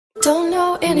Don't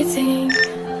know anything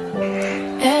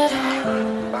at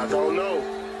all. I don't know.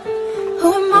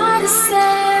 Who am I to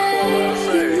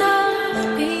say you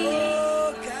love me?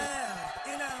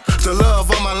 The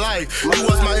love of my life, you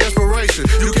was my inspiration.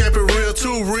 You kept it real,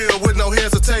 too real, with no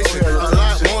hesitation. A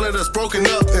lot wanted us broken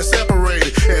up and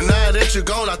separated, and now that you're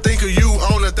gone, I think of you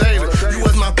on a daily. You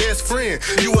was my best friend,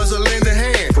 you was a lending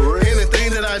hand.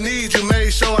 Anything that I need, you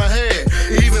made sure I had.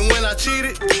 Even when I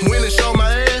cheated, when it showed my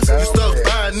ass, you stuck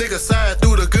by a nigga side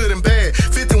through the good and bad.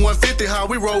 5150, how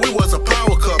we roll, we was a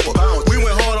power couple. We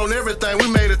went hard on everything, we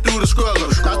made it through the struggle.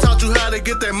 I taught you how to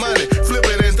get that money, flip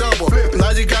it and double. Now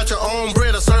you got your own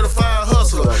bread, a certified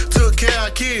hustler. Took care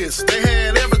of kids, they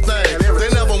had everything. They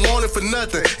never wanted for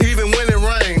nothing, even when it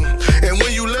rained. And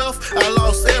when you left, I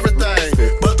lost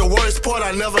everything. But the worst part,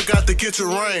 I never got to get your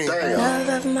ring. Love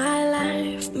of my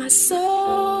life, my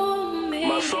soulmate.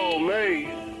 My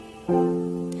soulmate.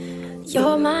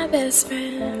 You're my best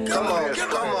friend. Come on,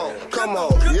 come on, come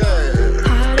on, yeah.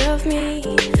 Part of me,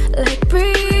 like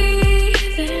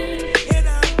breathing.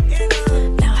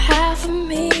 Now half of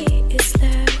me is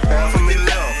left. Half of me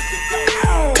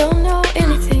left. Don't know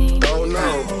anything Don't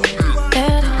know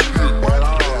at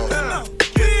all. at all.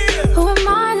 Who am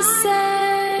I to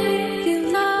say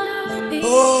you love me?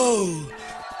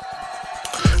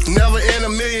 Never in a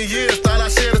million years thought I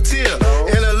shed a tear.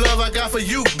 And the love I got for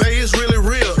you, babe, is really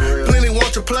real. Plenty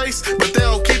want your place, but they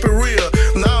don't keep it real.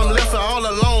 Now I'm left all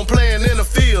alone playing in the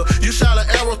field. You shot an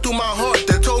arrow through my heart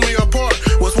that tore me apart.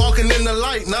 Was walking in the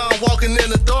light, now I'm walking in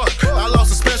the dark. I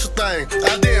lost a special thing,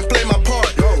 I didn't play my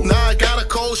part. Now I got a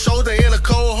cold shoulder and a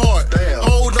cold heart.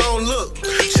 Hold on, look,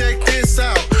 check this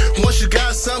out. Once you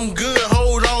got something good,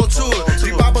 hold on to it.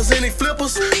 These boppers and these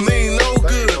flippers mean no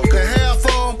good. And half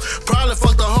of them probably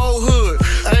fuck the whole hood.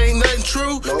 Ain't nothing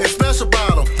true and special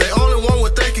about them. They only want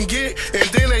what they can get, and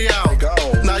then they out.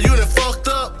 Now you done fucked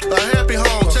up a happy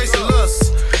home, chasing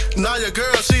lust. Now your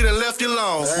girl, she done left you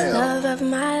alone. Love of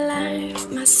my life,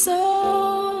 my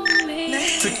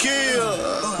soulmate. To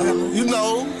kill, you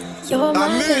know, You're my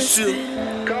I miss best you.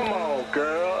 friend.